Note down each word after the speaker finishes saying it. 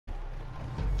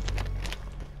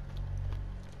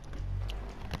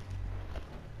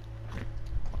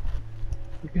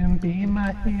can be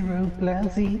my hero,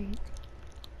 Clancy.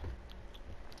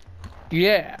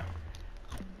 Yeah.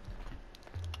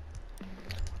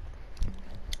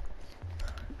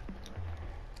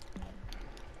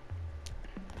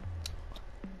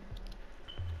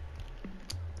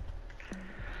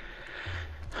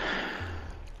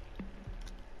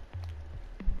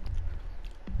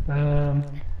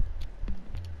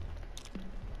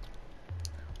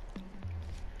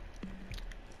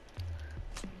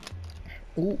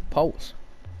 Ooh, pulse.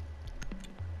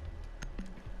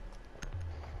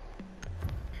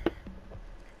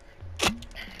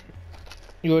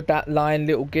 You're that lying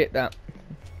little git that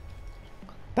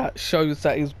shows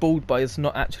that he's bald, but he's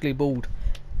not actually bald.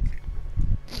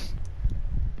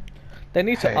 They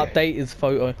need to update his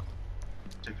photo.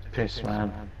 Piss,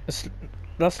 man.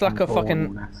 That's like I'm a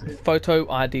fucking massive. photo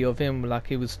ID of him, like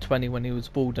he was 20 when he was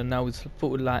bald, and now he's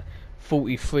like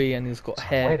 43 and he's got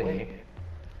hair.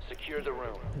 Secure the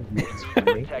room.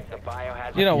 Sweaty. Protect the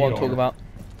biohazard. You know what I'm talking about.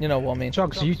 You know what I mean.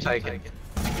 Drugs you taking?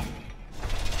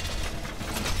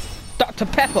 Dr.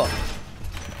 Pepper!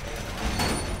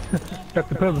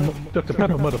 Dr.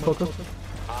 Pepper, motherfucker.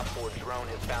 Op 4 drone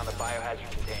has found the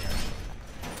biohazard container.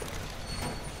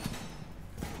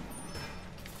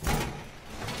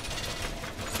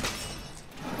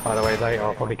 By the way, they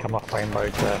are probably come off Rainbow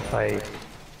to play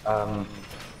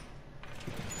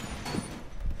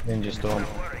Ninja Storm.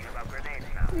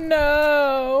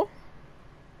 No!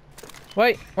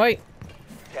 Wait. 10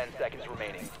 seconds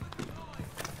remaining.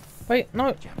 Wait,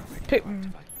 no.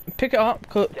 Pick it up,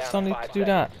 cause I need to do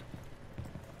that.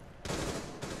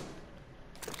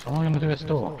 So what am I going to do a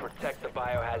store? Protect the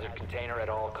biohazard container at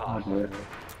all costs.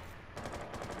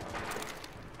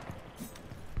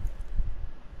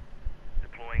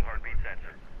 Deploying heartbeat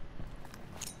sensor.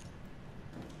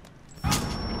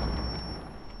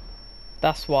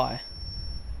 That's why.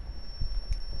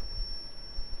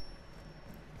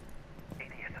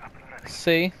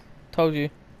 See? Told you.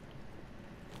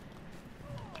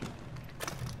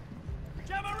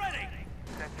 Jammer ready.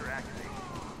 Sensor activated.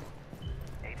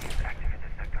 AD is active in the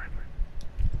sector.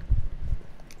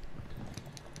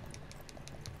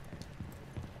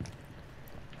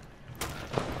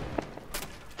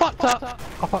 Fucked up!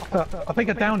 I fucked up. I think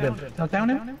I downed him. Did I down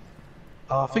him?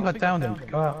 Oh, I think I downed him.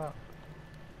 Go out.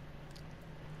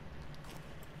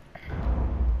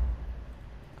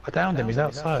 I downed him. He's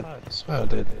outside. I swear I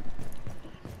did.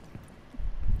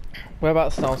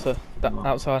 Whereabouts now, sir?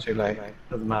 Outside. Too late.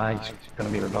 Doesn't matter. He's gonna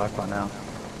be revived by now.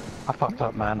 I fucked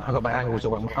up, man. I got my ankles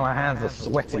all wet. My hands are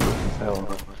sweaty. You can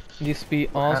tell. Used to be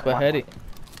arms but heady.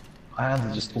 My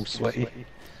hands are just all sweaty.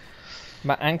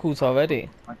 My ankles already.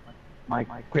 My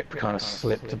grip kind of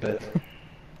slipped a bit.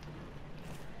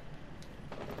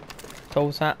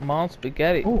 Toes that mom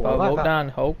spaghetti. Ooh, I like roll that. down,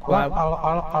 whole I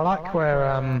crowd. like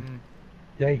where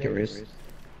Jaeger is.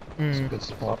 It's a good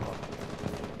spot.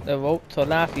 The rope to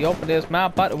life, he opened his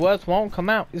mouth, but the words won't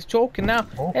come out. He's choking now.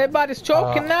 Oh. Everybody's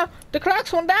choking now. The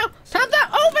clock's one down. Time's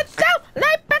up. Over down.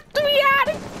 Light back to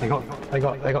reality. They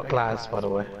got glass, by the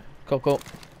way. Go.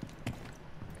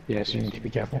 Yes, you need to be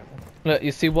careful. Look,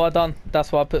 you see what I done?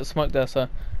 That's why I put the smoke there, so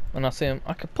when I see him,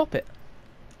 I can pop it.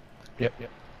 Yep.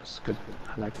 That's good.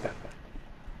 I like that.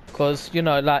 Cause you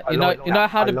know, like you know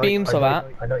how the beams are at.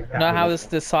 You know how it's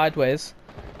the sideways.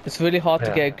 It's really hard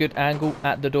to get a good angle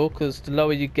at the door, because the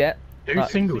lower you get. Do like,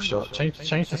 single shot. Change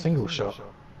the single shot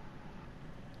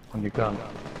on your gun.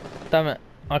 Damn it,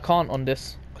 I can't on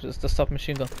this because it's the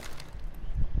submachine gun.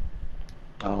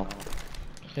 Oh.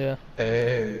 Yeah.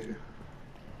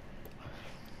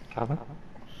 Cover.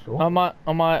 Sure. I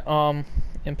might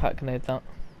impact grenade that,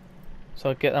 so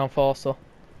I get down faster.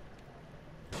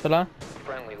 Should I?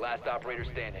 Friendly, last operator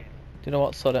standing. Do you know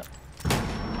what? Sod it.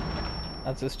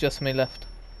 As it's just me left.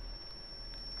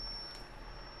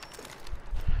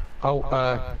 Oh,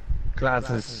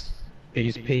 Glaz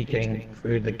he's peeking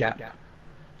through the gap.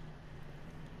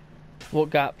 What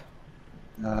gap?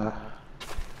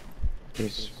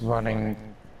 He's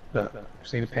running. Look,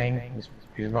 see the ping?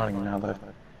 He's running now though.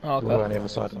 Oh, We're on okay. the other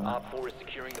side of that. Op 4 is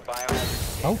securing the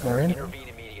biohazard Oh, container. they're in. Intervene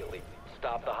immediately.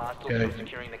 Stop the hostiles Good. from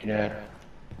securing the container. Yeah.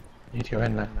 You need to go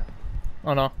in there.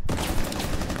 Oh no.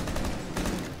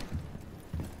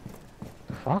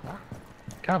 The fuck?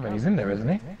 Calvin, he's in there, isn't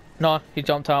he? No, he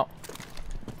jumped out.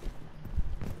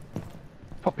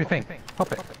 Pop your thing.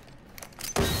 Pop it.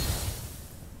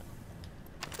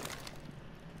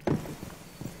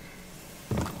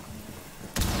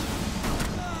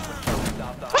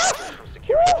 Stop the hostiles from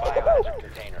securing the biohazard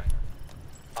container.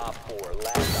 Op 4,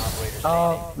 last operator standing.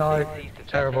 Oh, no. Cease to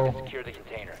Terrible. secure the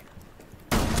container.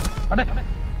 Oh, no.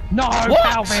 No, What?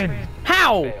 Calvin!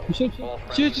 How? You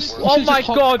should just. Oh my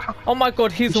god! Oh my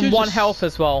god! He's on one health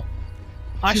as well.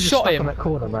 I shot On him. that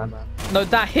corner, man. No,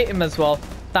 that hit him as well.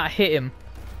 That hit him.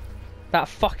 That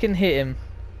fucking hit him.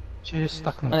 Just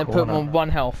stuck in And the it corner. put him on 1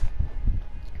 health.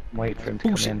 Wait for him to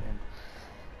Bullshit. come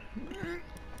in.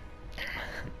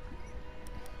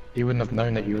 He wouldn't have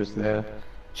known that he was there.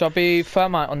 Shall I be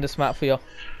thermite on this map for you?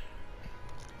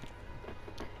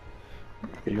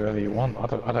 Be whoever you want.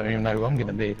 I don't even know who I'm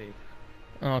gonna be.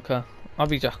 Oh, okay. I'll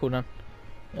be Jackal then.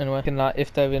 Anyway, can, like,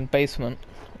 if they're in basement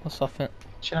or something.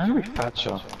 Should I be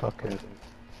Thatcher? Fuck it.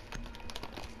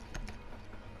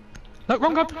 No,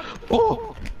 wrong gun!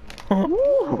 Oh!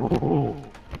 Ooh.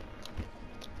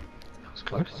 That was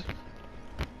close.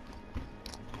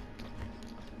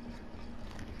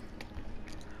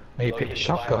 Maybe pick a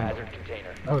shotgun. Biohazard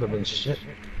container. That would have been shit.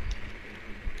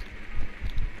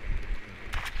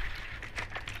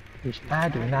 I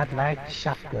do not like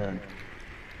shotgun.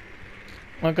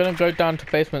 I'm gonna go down to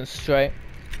basement straight.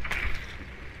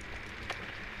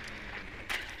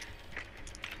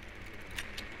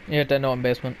 Yeah, they're not in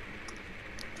basement.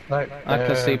 No, I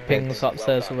can see pings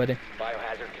upstairs already.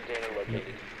 Biohazard container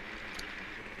located.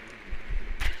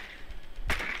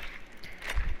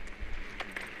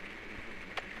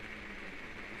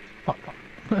 Fuck.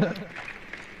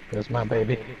 There's my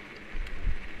baby.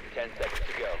 10 seconds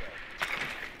to go.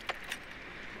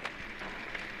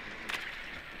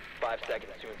 5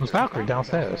 seconds to Was Valkyrie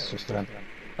downstairs just then?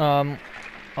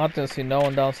 I didn't see no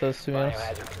one downstairs to be honest.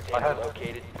 Biohazard container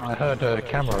located. I heard a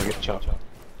camera get shot.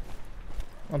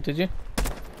 Oh, did you?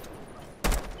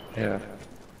 Yeah.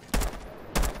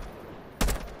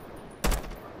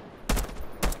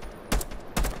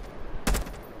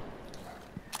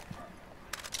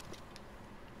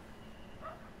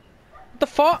 The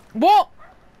fuck? What?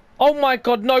 Oh my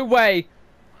god, no way.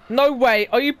 No way.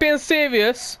 Are you being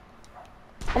serious?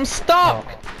 I'm stuck.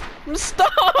 Oh. I'm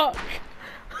stuck.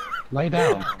 Lay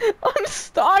down. I'm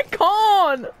stuck. I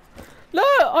can't.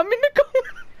 Look, I'm in the corner.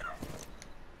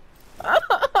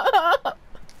 I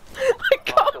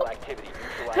can't. Hostile activity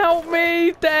neutralized. Help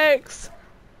me, Dex.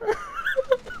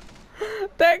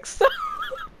 Dex. I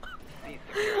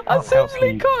I'll help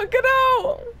seriously you. can't get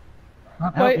out.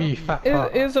 Can't help Wait, you, fat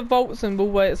fuck. here's a vault symbol.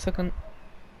 Wait a second.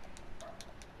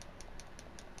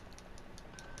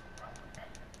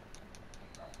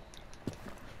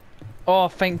 Oh,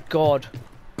 thank God.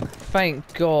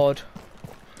 Thank God.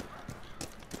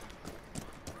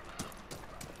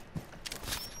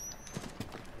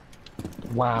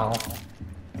 Wow.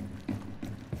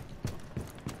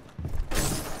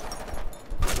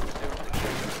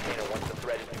 Container once the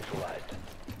threat is neutralized.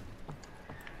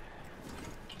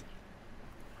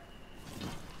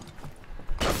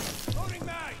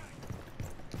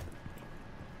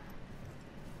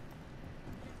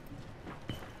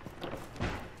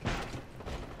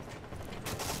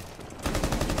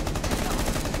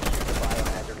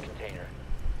 Biohazard container.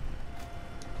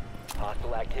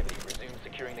 Hostile activity. Resume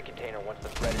securing the container once the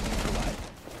threat is neutralized.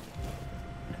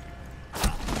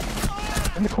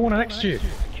 In the corner next to you.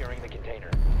 Securing the container.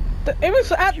 It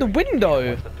was at the window.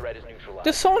 Once the threat is neutralized.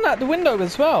 There's someone at the window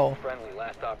as well. Friendly,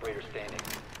 last operator standing.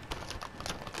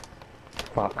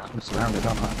 Fuck, I'm surrounded,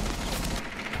 aren't I?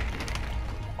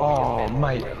 Oh,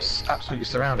 mate, I'm absolutely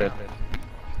surrounded.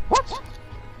 What?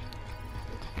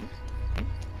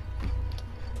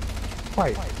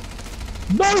 Wait.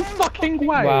 No fucking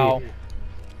way! Wow.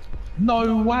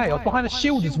 No way, I was behind a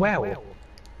shield as well.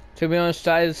 To be honest,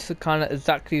 that is the kind of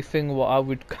exactly thing what I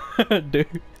would do.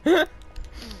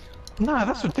 No,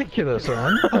 that's ridiculous,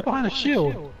 man. I was behind a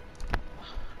shield.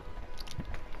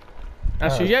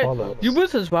 Actually, Oh, yeah, bollocks. you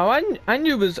was as well, and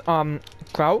you was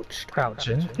crouched.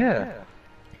 Crouching, yeah.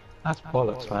 That's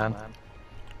bollocks, man.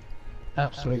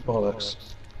 Absolute bollocks.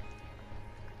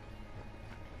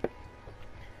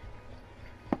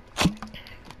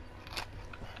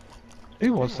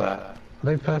 Who was that?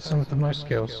 The person with the most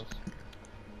skills.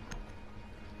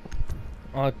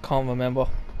 I can't remember.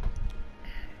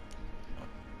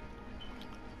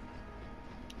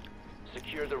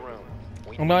 Secure the room.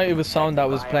 We I know need it was someone that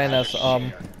was playing as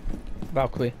biohazard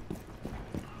Valkyrie.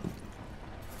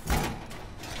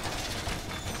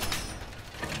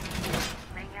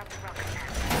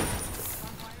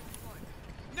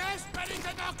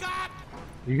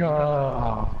 You got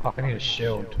oh fuck, I need a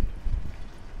shield.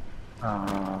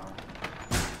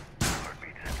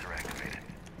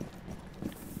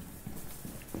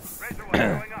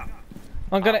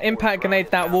 I'm gonna impact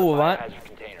grenade that wall, right? biohazard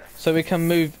container. So we can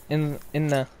move in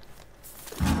there.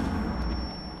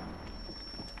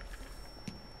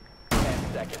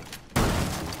 10 seconds.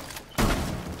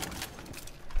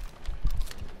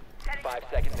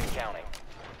 counting.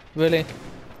 Really?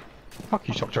 Fuck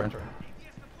you, shock drone.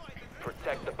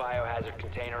 Protect the biohazard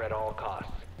container at all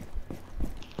costs.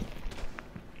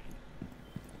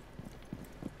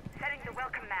 Setting the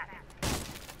welcome map.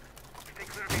 Stay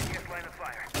clear of ATS line of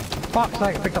fire. Fuck's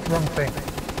sake, I picked up the wrong thing.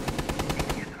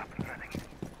 ATS up and running.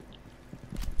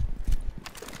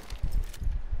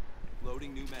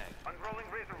 Loading new mag. Unrolling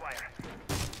razor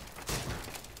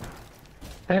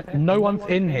wire. No one's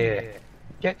in here.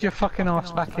 Get your fucking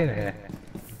ass back in here.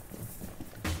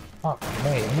 Fuck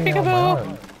me, me on my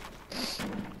own.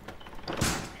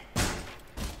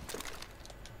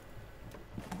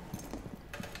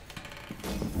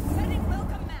 Setting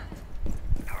welcome mat.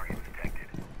 Target detected.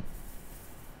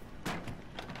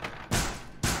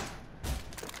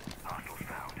 Hostiles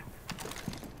found.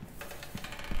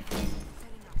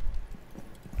 Setting up.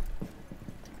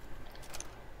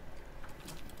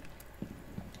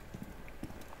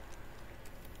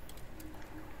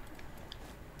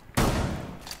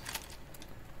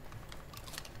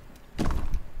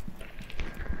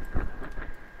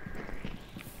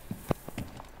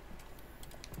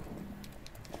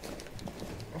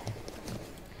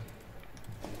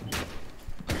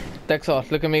 Dextor,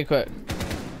 look at me quick.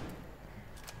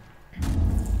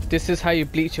 This is how you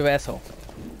bleach your asshole.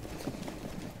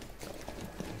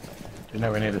 You're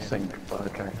nowhere near the sink, but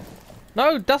okay.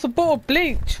 No, that's a bottle of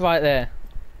bleach right there.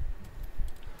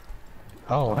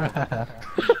 Oh, I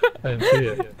didn't see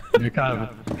it. You're kind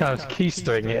of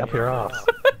keystering it up your ass.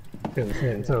 Couldn't see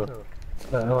it at all.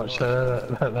 Watch,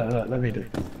 let me do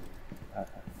it.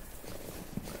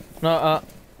 No,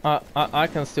 I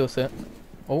can still see it.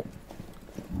 Oh.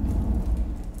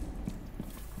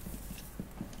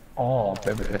 Oh,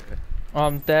 baby.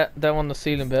 They're on the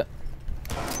ceiling bit.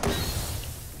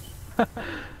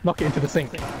 Knock it into the sink.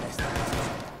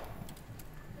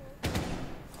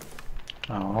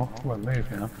 Oh, won't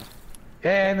move now.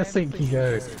 Yeah, in the sink you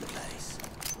go.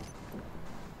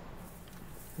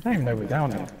 I don't even know we're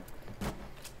down here.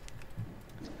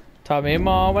 Tell me,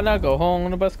 Mom, when I go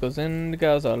home, the bus goes in, the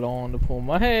girls are alone to pull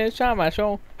my hair, shine my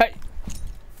show. Hey!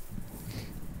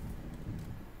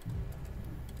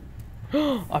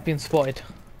 I've been spotted.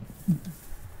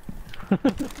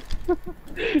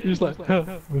 You're just like,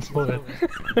 we're spotted.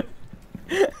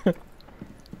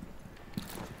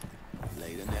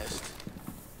 Lay the nest.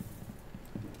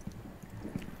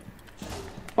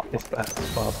 Fuck this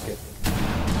basket.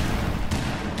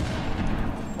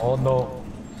 Oh no.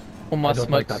 On my I don't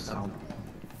like that smokes. sound.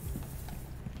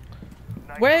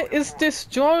 Where is this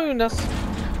drone that's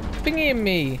thingying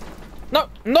me? No,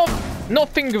 no, not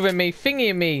fingering me,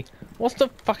 thingying me. What's the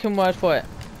fucking word for it?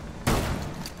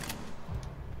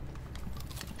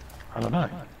 I don't know.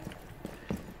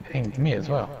 Pinged me as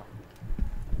well.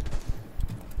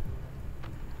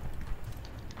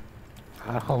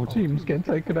 Our whole team's getting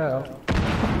taken out.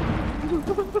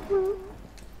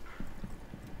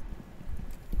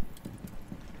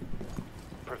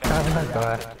 Having that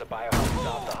guy. The biohazard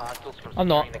stop the hostiles from I'm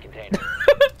not. securing the container.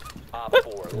 Op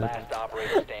 4, last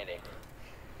operator standing.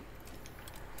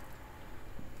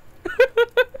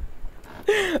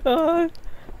 Oh,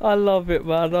 I love it,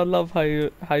 man. I love how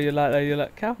you like that. You're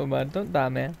like, careful, man. Don't die,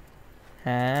 man.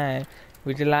 Hi.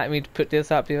 Would you like me to put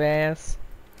this up your ass?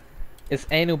 It's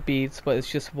anal beads, but it's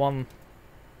just one.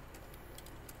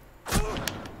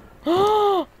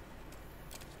 Oh!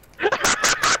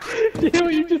 You hear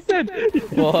what you just said? You're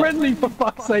What? friendly, for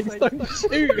fuck's sake, don't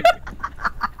shoot!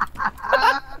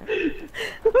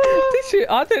 Did you?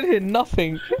 I didn't hear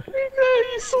nothing. No,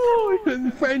 you saw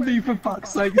it! Friendly, for fuck's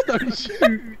sake, don't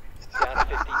shoot! Down to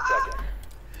 15 seconds.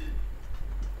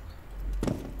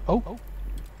 Oh,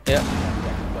 Yeah.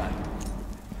 Seconds left.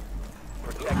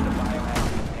 Protect the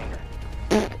biohazard container.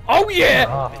 Oh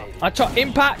yeah! I shot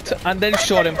impact and then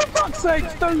shot him. for fuck's sake,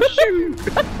 don't shoot!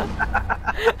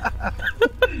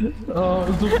 Oh,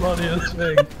 it's the funniest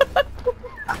thing.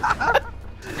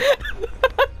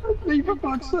 Friendly, for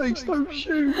fuck's sake, don't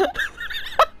shoot!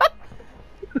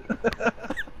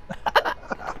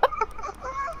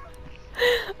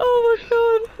 Oh my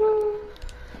god!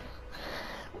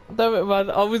 Damn it, man!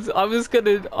 I was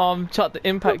gonna chuck the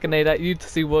impact grenade at you to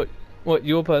see what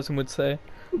your person would say.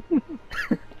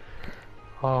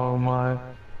 Oh my.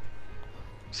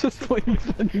 Just what you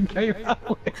fucking came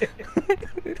out with.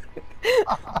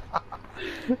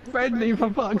 Friendly,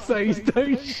 for fuck's sake,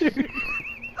 don't shoot!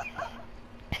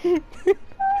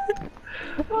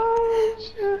 Oh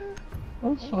shit.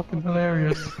 That's fucking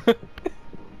hilarious. I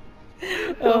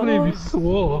can't believe you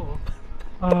swore.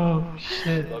 Oh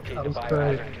shit, Locate that the was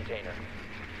great. biohazard container.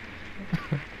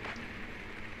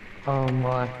 Oh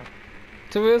my.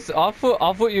 To be honest, I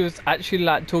thought you was actually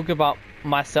like talking about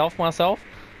Myself.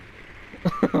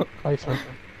 Placement.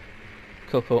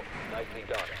 Cool. Nicely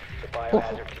done. The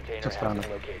biohazard container just has found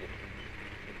been it. located.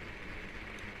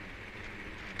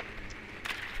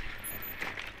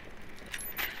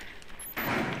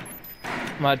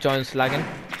 My joint's lagging.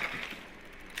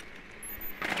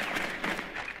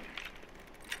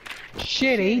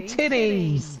 Shitty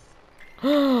titties!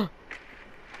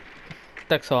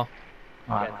 Dexter,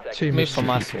 Alright, 10 two move minutes from to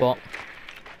my keep it. spot.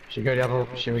 Should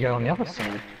we go on the other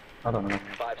side? I don't know.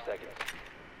 5 seconds.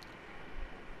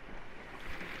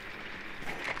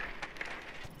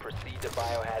 Proceed to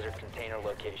biohazard container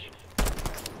location.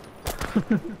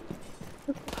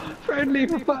 Friendly,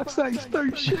 for fuck's sake,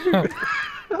 don't shoot!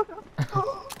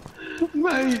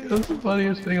 Mate, that's the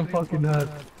funniest thing I've fucking heard.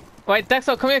 Wait,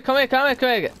 Dexter, come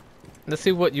here. Let's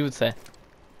see what you would say.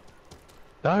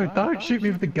 Don't shoot me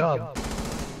with the gun.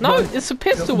 No, No, it's a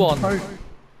pistol one.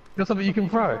 Got something you can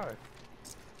throw?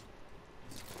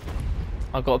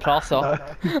 I've got a plaster.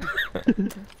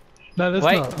 No, that's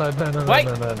Wait. not. No. Wait.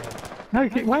 No,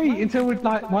 wait until we've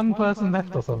like one person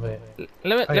left or something.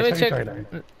 Let Oh, me yeah, check. sorry, no.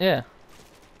 Yeah.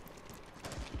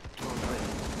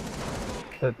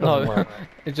 That doesn't No, work.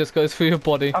 it just goes through your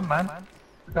body. Come man.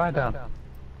 Guy down.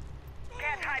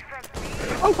 Can't hide from me.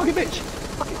 Oh, fucking bitch!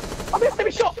 Fucking... I'm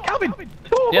being shot! Calvin!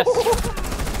 Oh! Yes.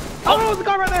 Oh, there's a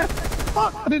guy right there!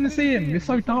 Fuck! I didn't see him. It's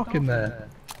so dark in there.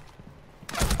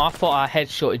 I thought I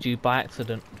headshotted you by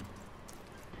accident.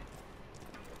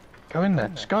 Go in there.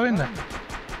 Just go in there.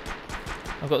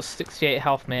 I've got 68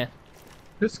 health, man.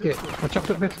 Biscuit. A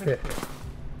chocolate biscuit.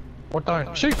 Or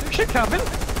don't. Shoot! Shoot, Calvin!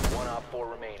 1 op 4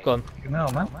 remaining. Gone. No,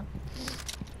 man.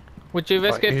 Would you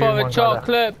risk Right, it you for one a guy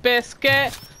chocolate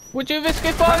biscuit? Would you risk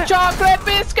it for a chocolate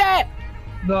biscuit?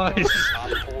 Nice.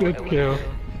 Good kill.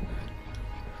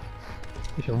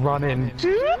 You should run in.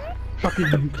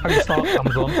 Fucking Tony Stark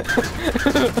comes on.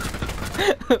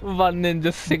 Running,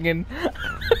 just singing.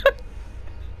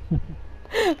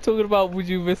 Talking about would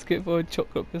you risk it for a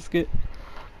chocolate biscuit?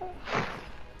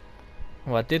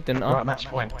 Well, I did, didn't I? Right, match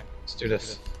point. Let's do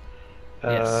this.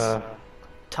 Yes.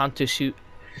 Time to shoot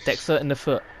Dexter in the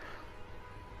foot.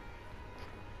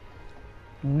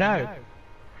 No.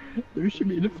 Don't shoot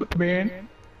me in the foot, man.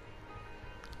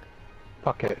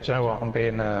 Fuck it. Do you know what? I'm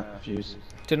being fused.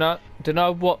 Do you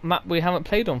know what map we haven't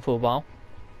played on for a while?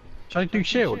 Should I do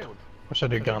shield? Or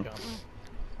should I do gun?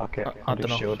 Fuck it. I I'll do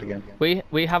dunno. shield again.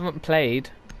 We haven't played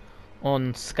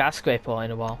on Skyscraper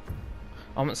in a while.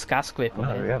 I want Skyscraper. No,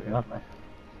 we here. haven't, have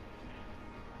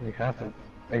we? We haven't.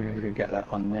 Maybe we could get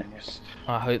that one next.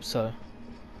 I hope so.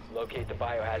 Locate the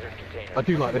biohazard container. I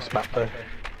do like this map though.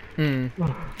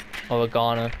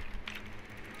 Oregano.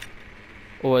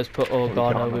 Always put oregano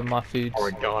Oregano. with my foods.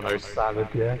 Oregano salad,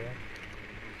 yeah.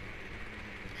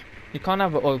 You can't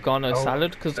have an oregano Oh,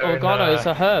 salad because they're in, oregano is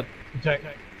a herb.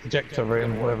 Ejector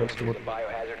room, whatever it's called. The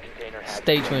biohazard container has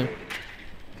Stage room.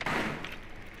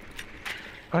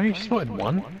 I only spotted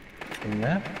one in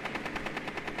there.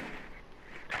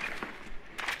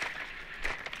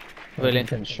 Really? I'm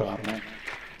getting shot at, man.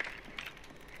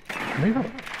 Move up.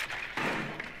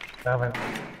 Calvin.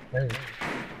 Move.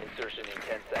 insertion in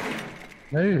 10 seconds.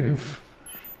 Move.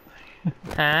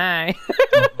 Hi.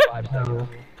 5 seconds. No.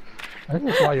 I think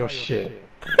that's why you're shit.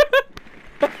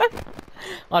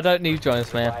 I don't need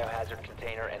joints, man. Biohazard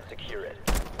container and secure it.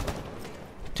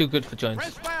 Too good for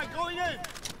joints.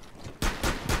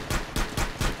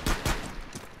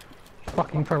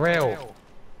 Fucking for real.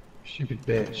 Stupid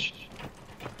bitch.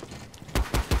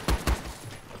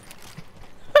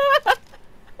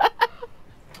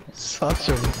 Such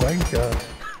a wanker.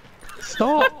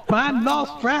 Stop, man!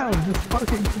 Last round! Just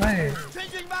fucking play.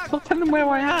 Stop telling them where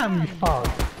I am, you fuck.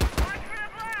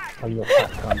 Oh, you're a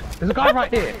fat cunt. There's a guy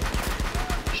right here.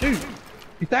 Shoot!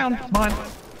 He's down. Mine.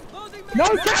 No,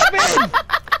 Kevin!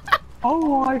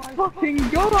 Oh my fucking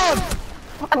god!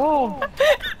 Oh,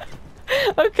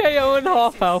 Okay, I'm on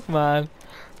half health, man.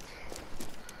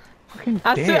 fucking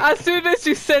As dick. soon as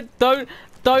you said don't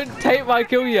take my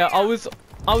kill yet,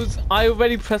 I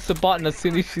already pressed the button as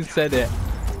soon as you said it.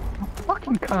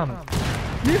 Fucking cunt.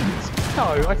 You didn't.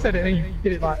 No, I said it and you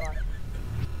did it like.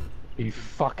 You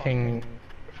fucking.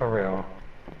 For real.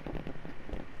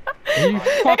 Are you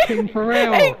fucking for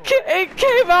real? It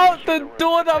came out the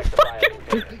door that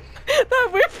fucking that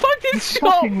we fucking You're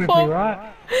shot fucking with me, from.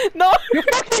 right? No. You're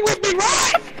fucking with me,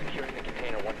 right? Securing the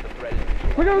container once the threat is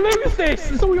neutralized. We're gonna lose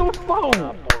this. It's all your fault.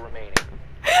 Op 4 remaining.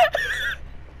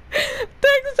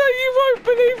 Dexter, you won't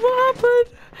believe what happened.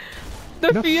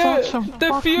 You're such a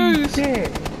fucking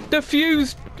dick. The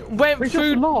fuse went We just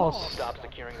through. lost. Stop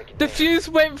securing the container. The fuse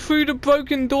went through the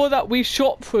broken door that we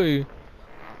shot through.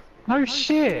 No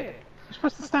shit. You're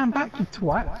supposed to stand back, you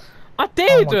twat. I Oh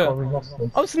did! my God, we lost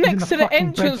this. I was He's in next to the fucking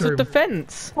entrance bedroom. of the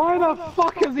fence. Why the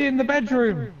fuck is he in the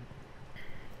bedroom?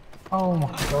 Oh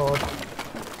my God.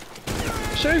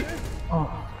 Shoot! Oh,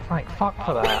 thank fuck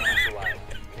for that. Neutralized.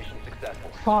 Mission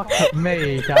successful. Fuck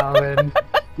me, Calvin.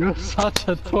 You're such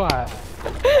a twat.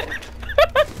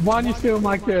 One, you steal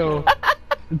my kill.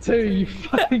 And two, you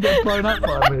fucking get blown up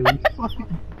by me. You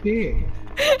fucking dick.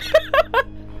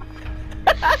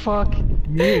 Fuck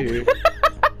you.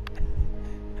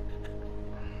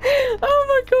 Oh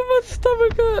my God, my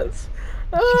stomach hurts.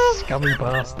 You scummy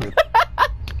bastard.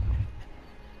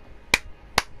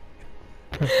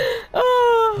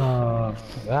 Oh. Oh,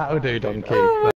 that'll do, donkey.